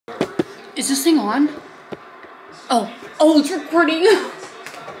Is this thing on? Oh, it's recording.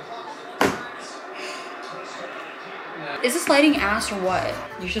 Is this lighting ass or what?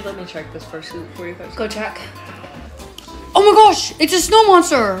 You should let me check this first before you post. Go check. Oh my gosh, it's a snow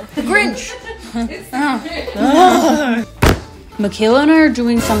monster. The Grinch. Michaela and I are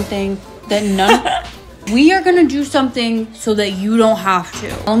doing something that we are gonna do something so that you don't have to.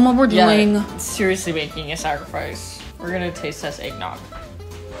 Tell them what we're doing. Yeah, seriously making a sacrifice. We're gonna taste test eggnog.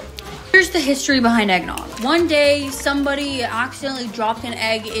 Here's the history behind eggnog. One day, somebody accidentally dropped an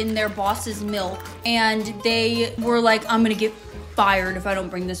egg in their boss's milk, and they were like, I'm gonna get fired if I don't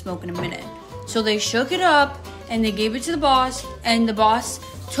bring this milk in a minute. So they shook it up, and they gave it to the boss, and the boss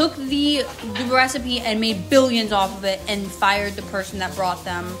took the recipe and made billions off of it and fired the person that brought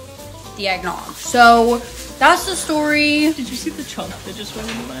them the eggnog. So that's the story. Did you see the chunk that just went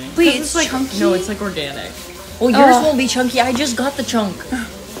in mine? Wait, it's like chunky? No, it's like organic. Well, yours won't be chunky. I just got the chunk.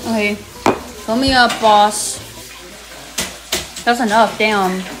 Okay, fill me up, boss. That's enough,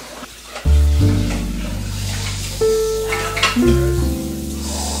 damn.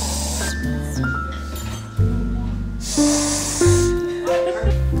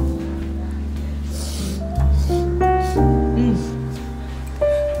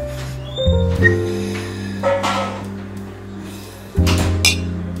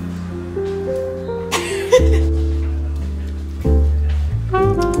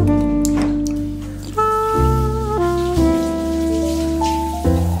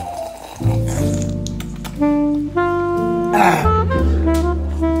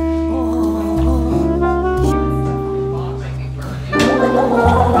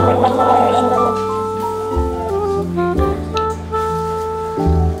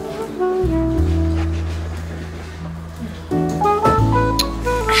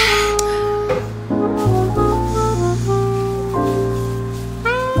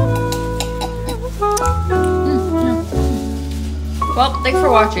 Well, thanks for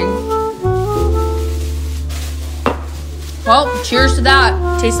watching. Well, cheers to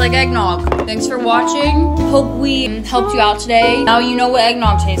that. Tastes like eggnog. Thanks for watching. Hope we helped you out today. Now you know what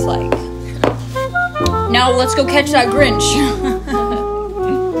eggnog tastes like. Now let's go catch that Grinch.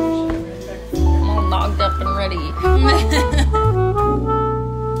 I'm all knocked up and ready.